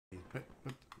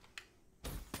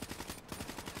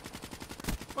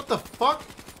the fuck?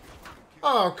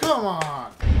 Oh, come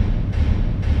on.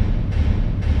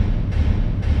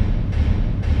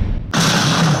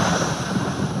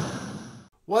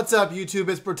 What's up, YouTube?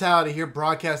 It's BROtality here,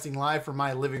 broadcasting live from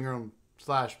my living room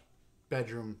slash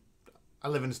bedroom. I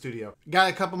live in a studio. Got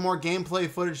a couple more gameplay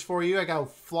footage for you. I got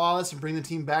flawless and bring the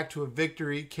team back to a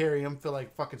victory. Carry them. Feel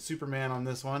like fucking Superman on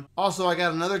this one. Also, I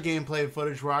got another gameplay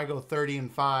footage where I go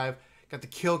 30-5. Got the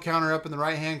kill counter up in the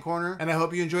right-hand corner. And I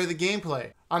hope you enjoy the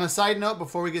gameplay. On a side note,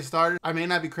 before we get started, I may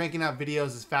not be cranking out videos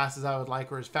as fast as I would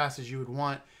like or as fast as you would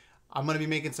want. I'm going to be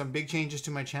making some big changes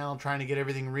to my channel, trying to get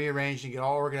everything rearranged and get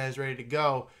all organized, ready to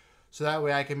go. So that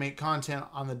way I can make content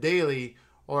on the daily,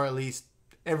 or at least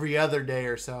every other day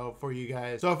or so for you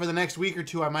guys. So for the next week or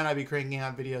two, I might not be cranking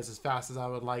out videos as fast as I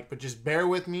would like, but just bear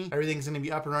with me. Everything's going to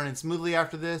be up and running smoothly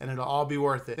after this, and it'll all be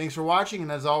worth it. Thanks for watching,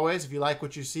 and as always, if you like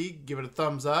what you see, give it a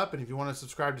thumbs up, and if you want to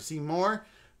subscribe to see more,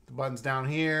 the button's down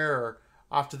here or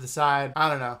off to the side. I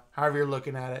don't know, however you're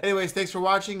looking at it. Anyways, thanks for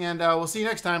watching, and we'll see you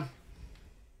next time.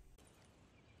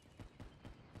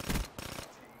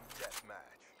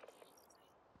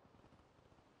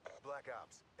 Black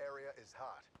Ops, area is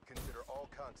hot. Consider all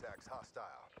contacts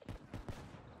hostile.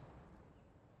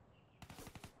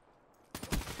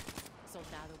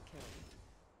 Soldado killed.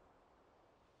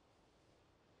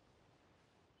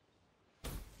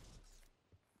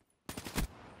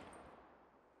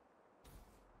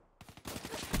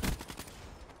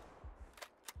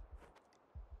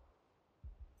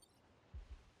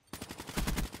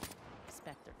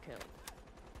 Spectre killed.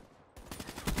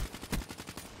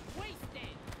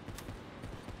 Wasted!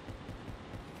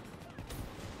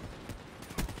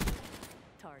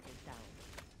 Target down.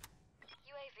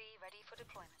 UAV ready for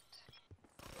deployment.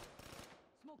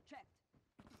 Smoke checked.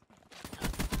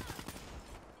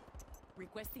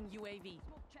 Requesting UAV.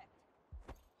 Smoke checked.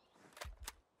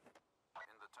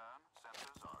 In the turn,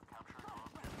 sensors are capturing our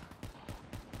objective.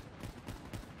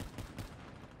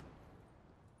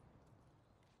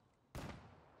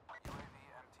 UAV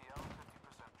MTL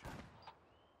 50% check.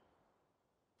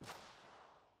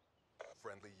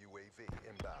 Friendly UAV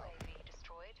inbound. UAV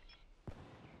destroyed.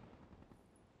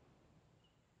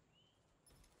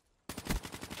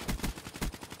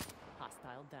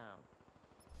 Hostile down.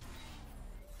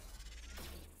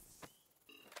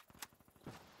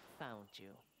 Found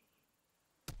you.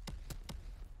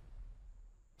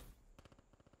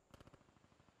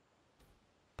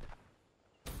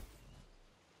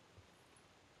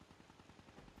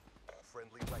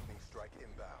 Friendly lightning strike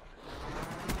inbound.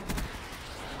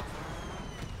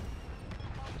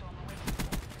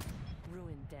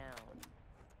 Ruin down.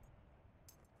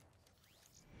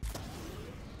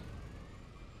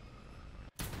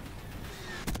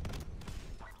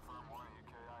 Confirm one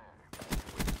KIA.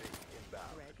 UAV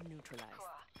inbound. Threat neutralized.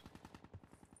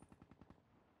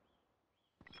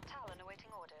 Talon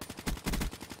awaiting orders.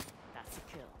 That's a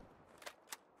kill.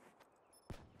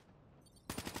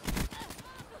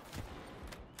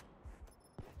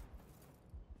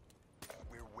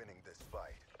 We're winning this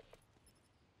fight.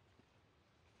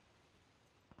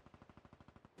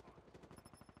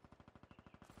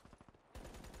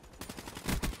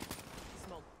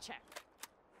 Smoke check.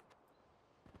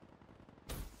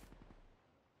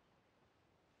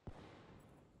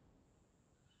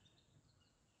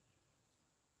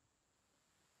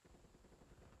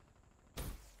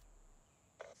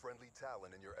 Friendly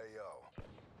Talon in your AO.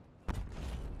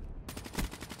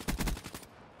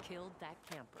 Killed that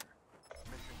camper.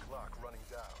 Mission clock running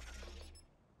down.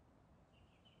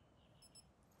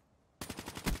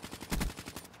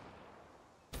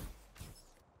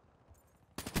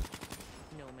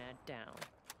 Nomad down.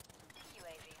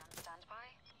 UAV on standby.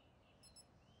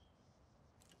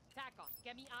 TACON,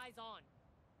 get me eyes on.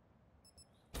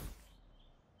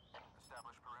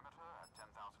 Establish perimeter at 10,000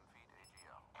 feet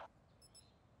AGL.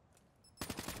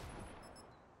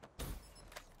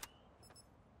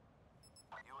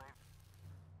 UAV.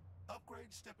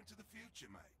 Upgrade step into the future,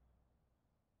 mate.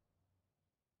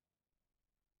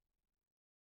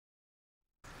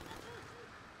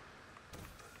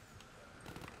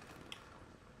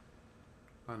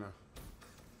 I know.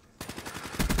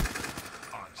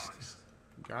 Ice.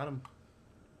 Got him.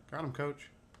 Got him, coach.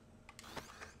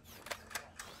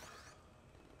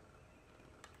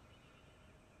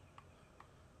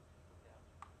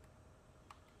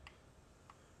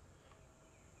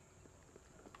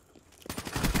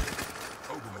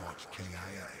 Overwatch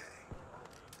KIA.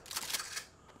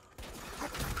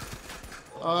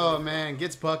 Oh man,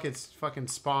 gets buckets fucking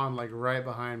spawned like right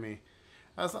behind me.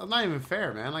 That's not even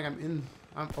fair, man. Like I'm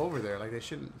over there. Like they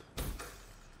shouldn't.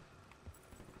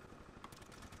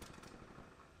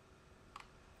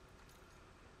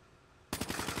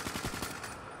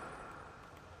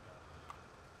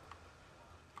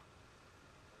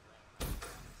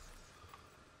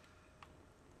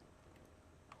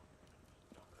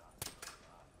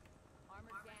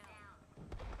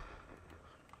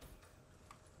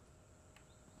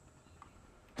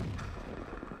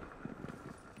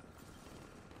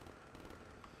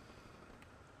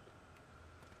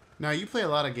 Now you play a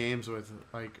lot of games with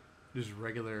like just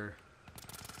regular,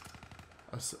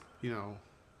 you know,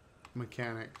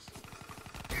 mechanics,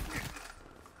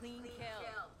 Clean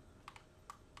kill.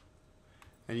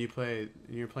 and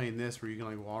you're playing this where you can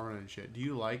like wall run and shit. Do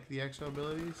you like the exo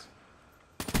abilities?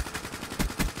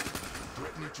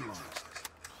 Threat neutralized.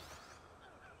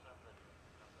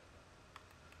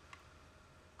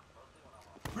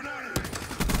 Grenade!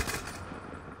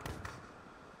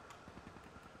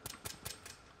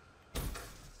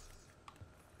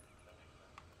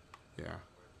 Yeah.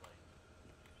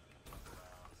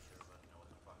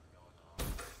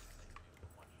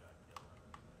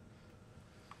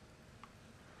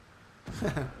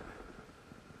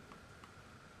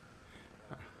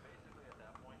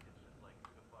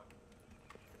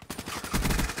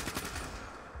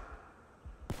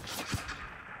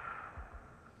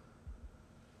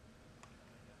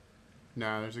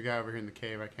 No, there's a guy over here in the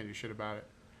cave. I can't do shit about it.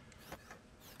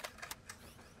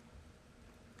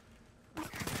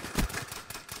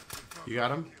 You got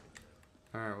him?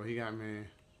 Alright, well he got me.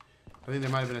 I think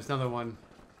there might have been another one.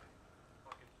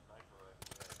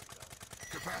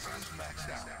 Capacity's maxed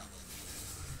out.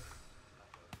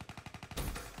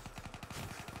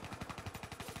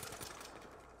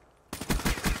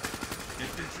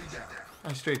 Infantry down.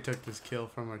 I straight took this kill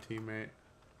from our teammate.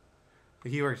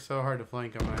 Like, he worked so hard to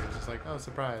flank him, and I was just like, oh,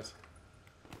 surprise.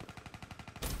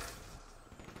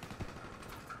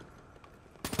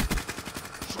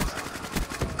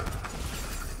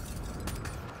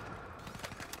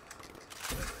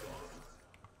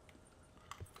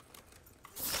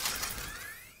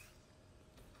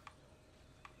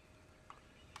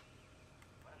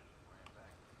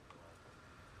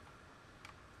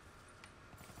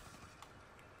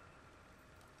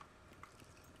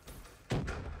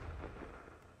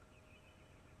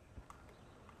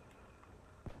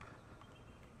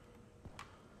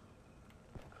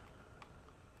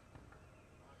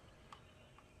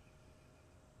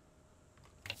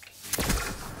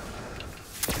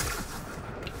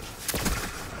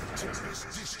 Tempest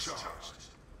discharged.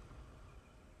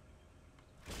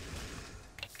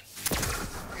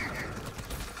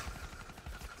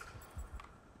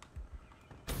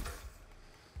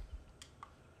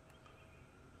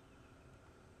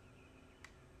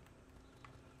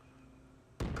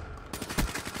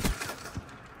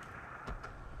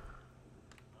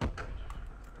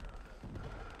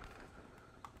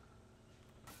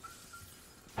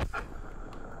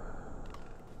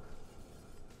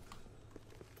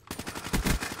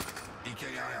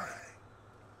 EKI.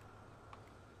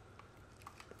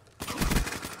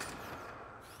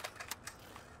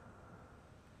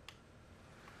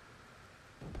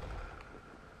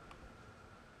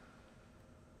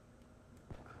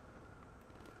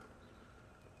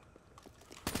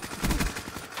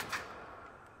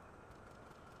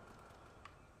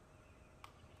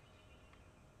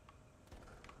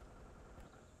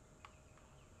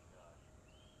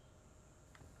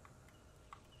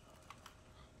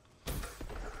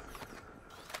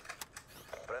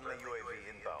 Friendly UAV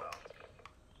inbound.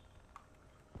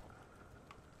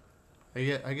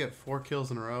 I get 4 kills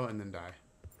in a row and then die.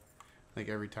 Like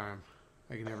every time.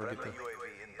 I can never get Friendly the...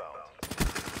 UAV inbound.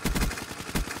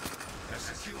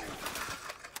 Execute.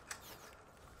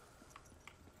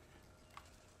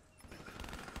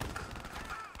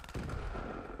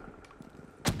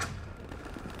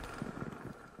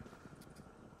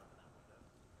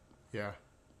 Yeah.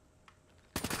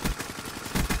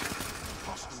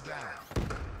 Hostile down.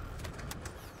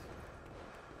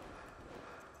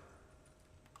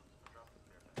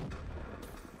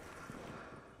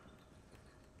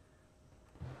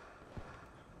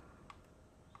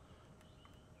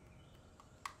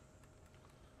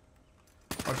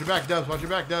 Watch your back, Dubs. Watch your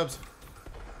back, Dubs.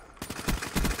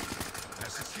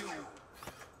 Execute.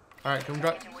 Alright, come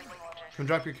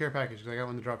drop your care package, because I got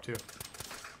one to drop too.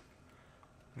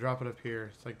 Drop it up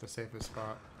here. It's like the safest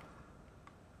spot.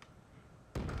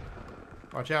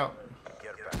 Watch out.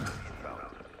 Care package inbound.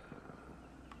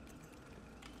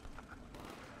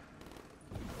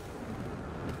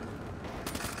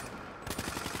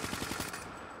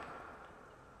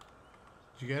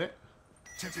 Did you get it?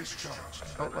 Tempest charged.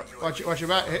 Oh, watch your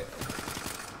back. Hit.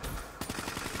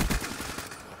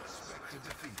 Spectre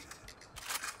defeated.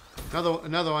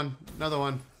 Another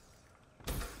one.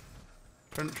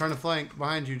 Trying to flank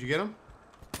behind you. Did you get him?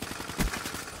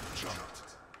 Jumped.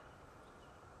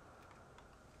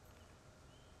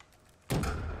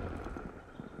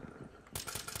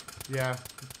 Yeah.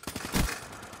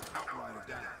 Outrider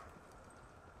down.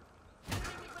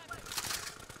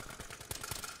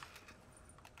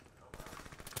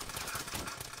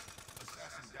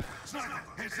 Assassin down.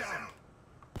 Sniper, heads out.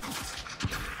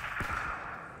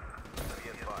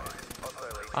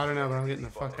 I don't know, but I'm getting the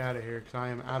fuck out of here because I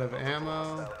am out of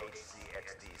ammo.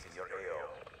 HCXDs in your AO.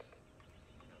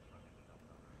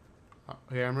 Oh,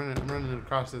 yeah, I'm running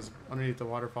across this underneath the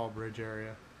waterfall bridge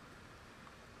area.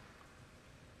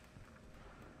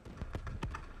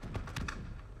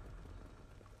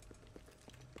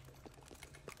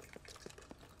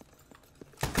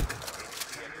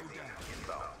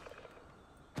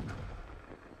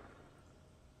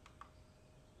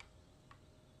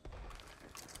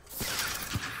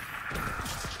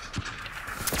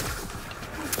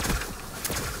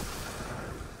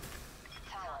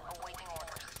 Talon awaiting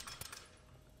orders.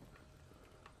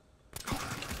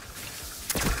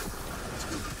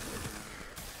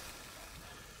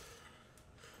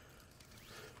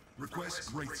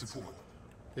 Request rate support.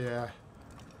 Yeah.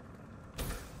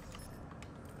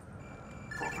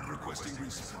 Prophet requesting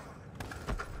resupply.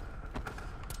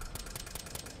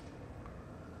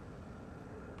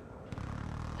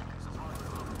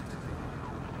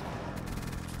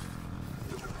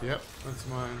 Yep, that's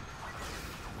mine.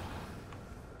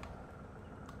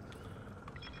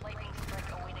 Lightning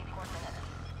strike awaiting coordinates.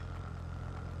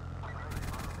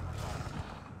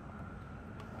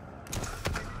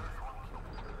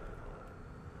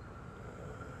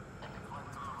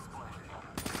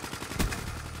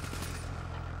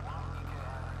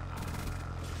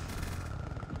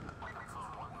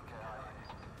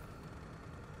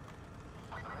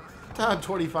 Top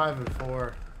 25 and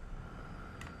 4.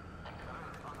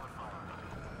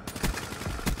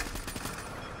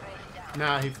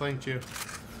 Nah, he flanked you.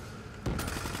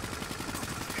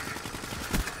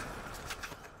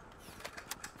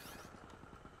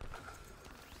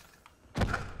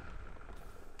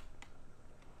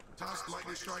 Task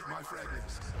lightning strike my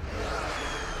fragments.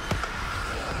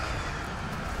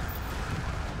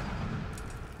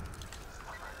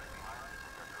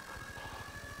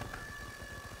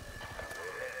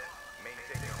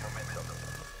 Maintain your momentum.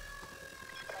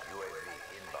 UAV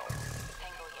inbound.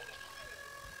 Tango Yeti.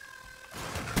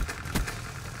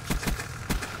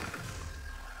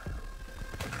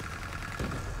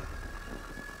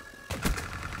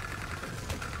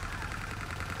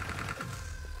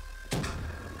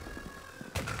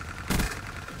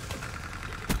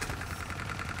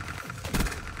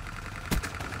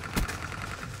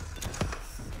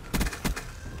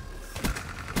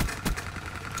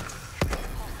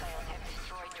 Hostiles have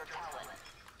destroyed your Talon.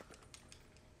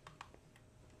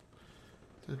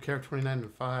 Character 29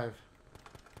 and 5.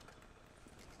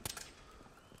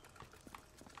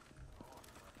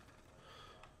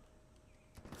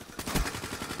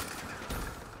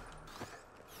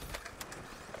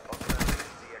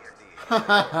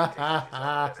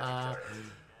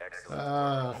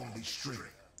 Only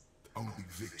strength. Only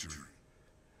victory.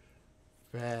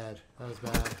 Bad. That was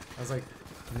bad. I was like,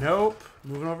 nope.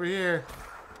 Moving over here.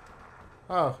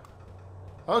 Oh.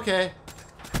 Okay.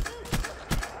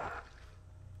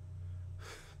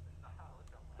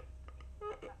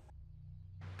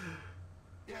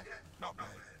 Yeah, not bad.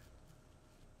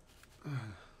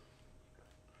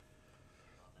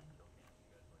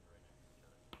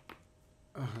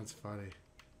 Oh, that's funny.